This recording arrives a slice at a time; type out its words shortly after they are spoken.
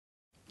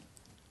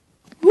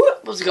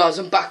What's up guys,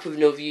 I'm back with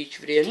another YouTube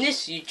video. In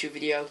this YouTube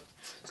video,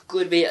 it's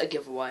going to be a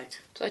giveaway.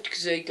 So like you can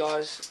see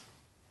guys,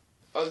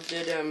 I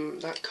did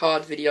that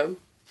card video.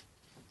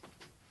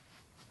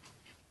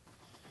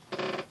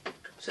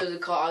 So the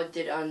card I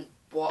did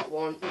part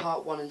 1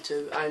 and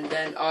 2, and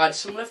then I had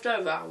some left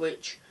over,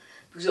 which,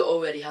 because I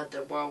already had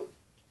them, well,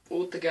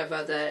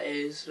 altogether there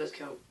is, let's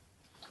count,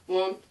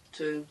 1,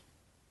 2,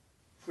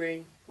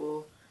 3,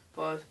 4,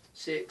 5,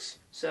 6,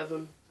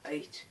 7,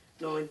 8,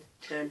 9,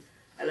 10,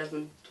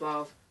 11,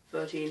 12,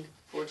 13,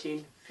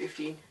 14,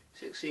 15,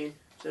 16,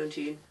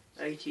 17,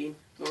 18,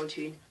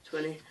 19,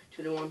 20,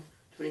 21,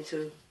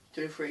 22,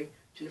 23,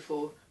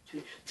 24,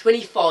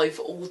 25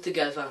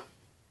 altogether.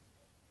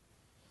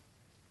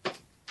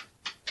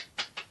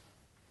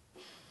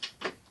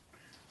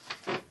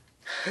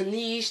 And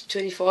these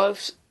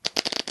 25s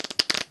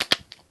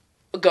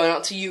are going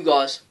out to you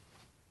guys.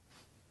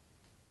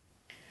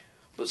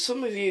 But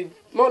some of you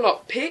might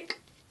not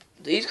pick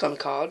these kind of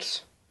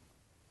cards.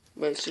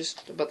 Well, it's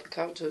just about the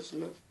characters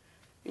and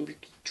maybe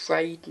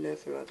trade and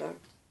everything like that.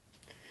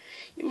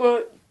 You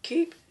might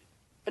keep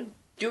and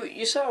do it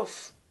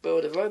yourself.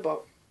 Build a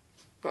robot.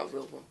 Not a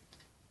real one,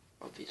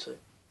 obviously.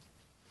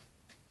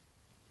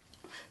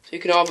 So you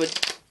can either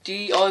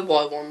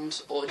DIY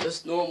ones or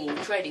just normal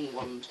trading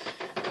ones.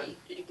 And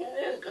you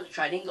can got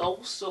trading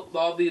goals, so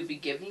I'll be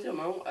giving them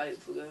out.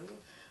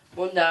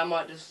 One day I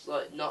might just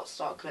like not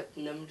start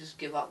collecting them, just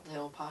give out the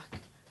whole pack.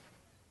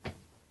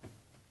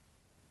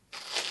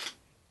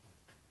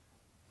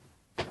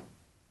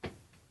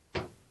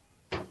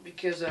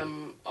 Because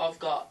I've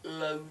got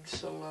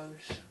loads and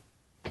loads.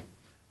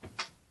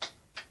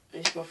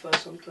 It's my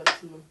first time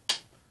collecting them.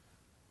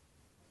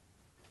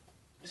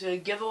 So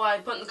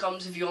giveaway, put in the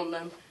comments if you want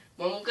them.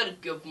 Well, I'm gonna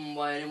give them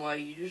away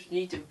anyway. You just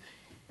need to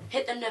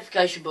hit the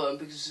notification button,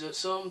 because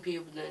some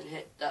people don't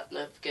hit that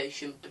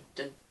notification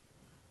button.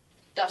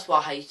 That's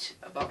what I hate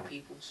about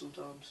people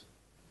sometimes.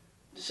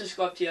 They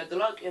subscribe to you, they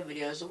like your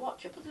videos, they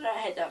watch it, but they don't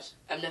hit that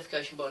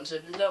notification button, so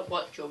they don't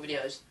watch your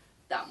videos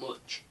that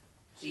much.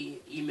 So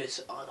you miss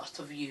a lot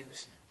of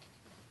views.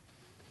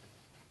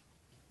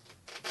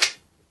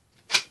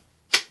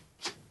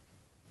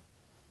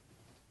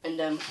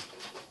 And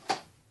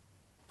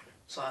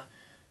so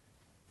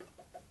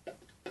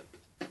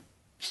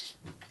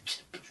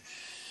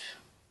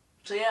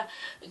yeah,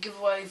 a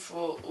giveaway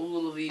for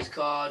all of these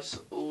cards,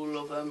 all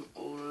of them.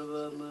 I'm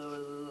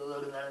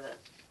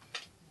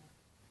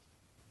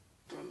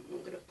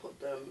gonna put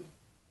them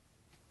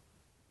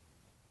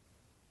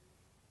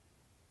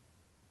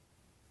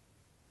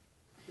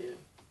here.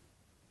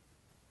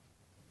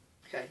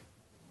 Okay.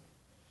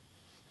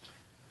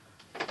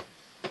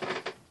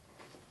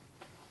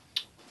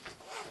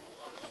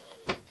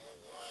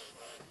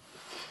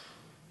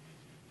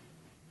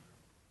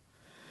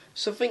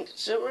 So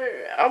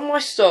on my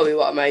story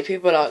what I made,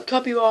 people are like,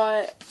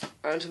 copyright,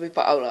 and some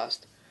people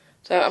Outlast.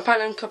 So I'm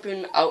planning on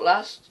copying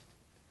Outlast.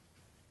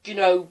 Do you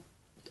know,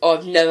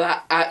 I've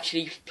never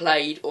actually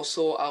played or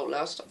saw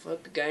Outlast. I've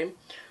heard the game,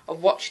 I've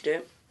watched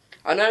it.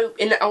 I know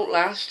in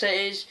Outlast there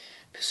is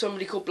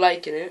somebody called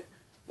Blake in it,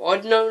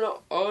 but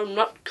I'm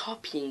not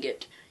copying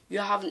it. You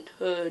haven't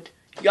heard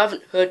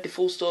the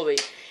full story.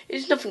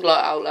 It's nothing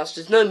like Outlast.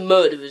 There's no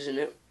murderers in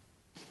it,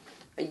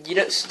 and you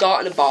don't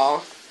start in a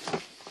bar.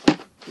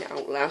 In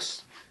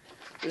Outlast,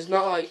 there's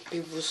not like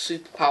people with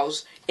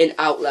superpowers in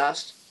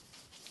Outlast.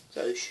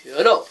 So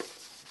shut up.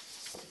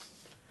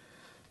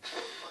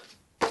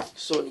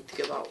 So I need to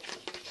give out.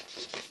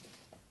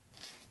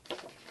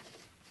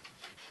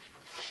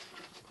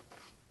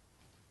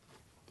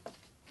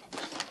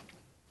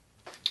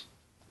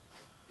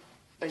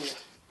 And yeah.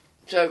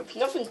 So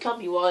nothing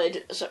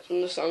copyrighted except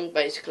from the song,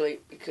 basically,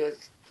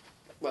 because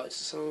well,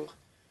 it's a song.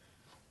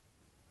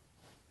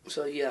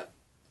 So yeah.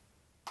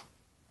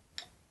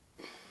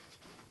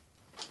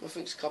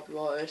 Nothing's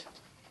copyrighted.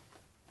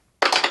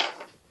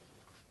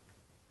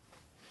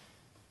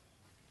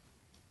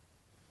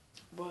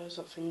 Where is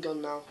that thing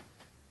gone now?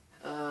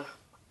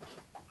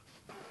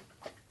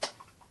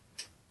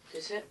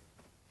 Is it?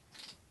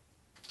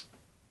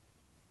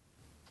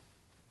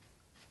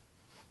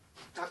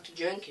 Dr.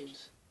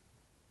 Jenkins.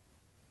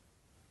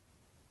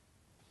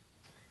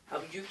 How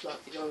would you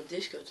like to go on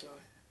disco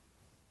tonight?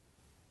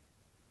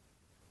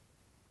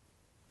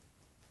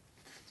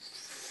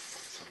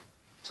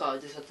 Sorry,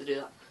 I just had to do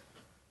that.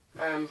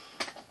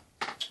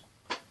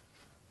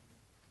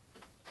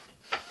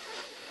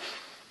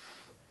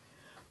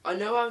 I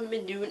know I haven't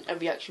been doing a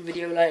reaction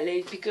video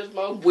lately because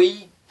my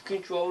Wii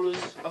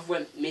controllers have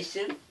went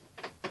missing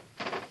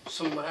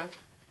somewhere,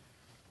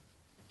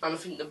 and I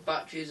think the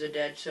batteries are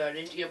dead, so I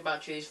need to get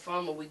batteries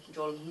from my Wii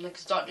controllers and I can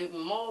start doing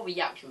more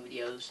reaction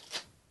videos.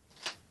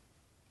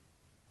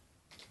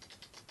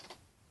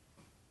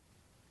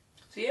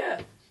 So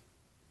yeah.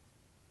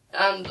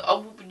 And I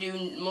will be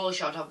doing more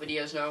shout-out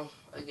videos now,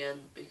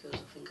 again, because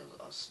I think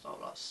I've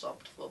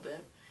stopped for a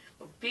bit.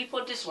 But people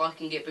are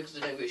disliking it because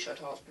they don't get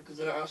shout-outs, because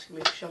they're not asking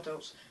me for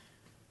shout-outs.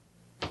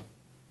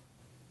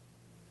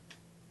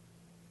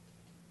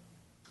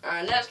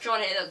 And let's try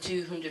and hit that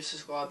 200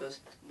 subscribers.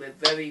 We're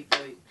very,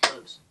 very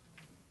close.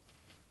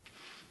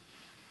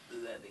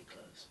 Very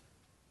close.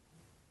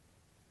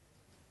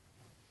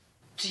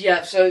 So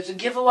yeah, so it's a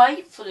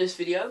giveaway for this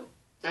video.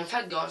 And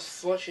thank guys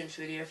for watching this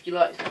video. If you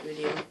like this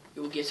video,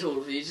 you'll get all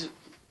of these.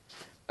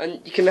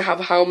 And you can have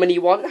how many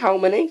you want. How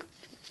many?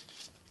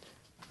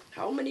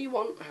 How many you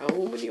want? How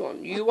many you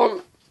want? You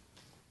want...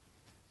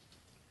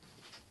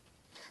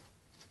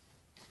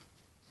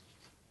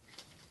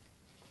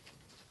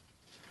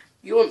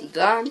 You want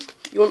them?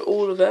 You want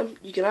all of them?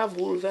 You can have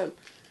all of them.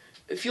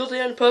 If you're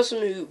the only person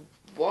who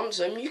wants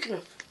them, you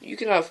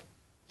can have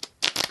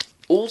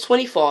all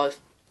 25.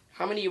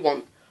 How many you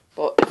want?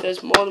 But if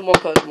there's more than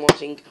one person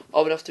wanting, I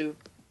would have to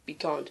be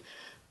kind.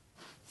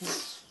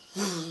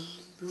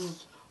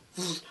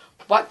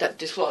 Whack that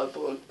dislike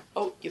button.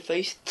 Oh, your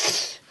face.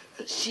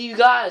 See you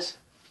guys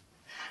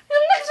in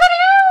the next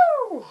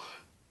video.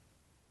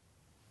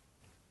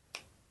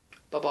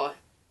 Bye bye.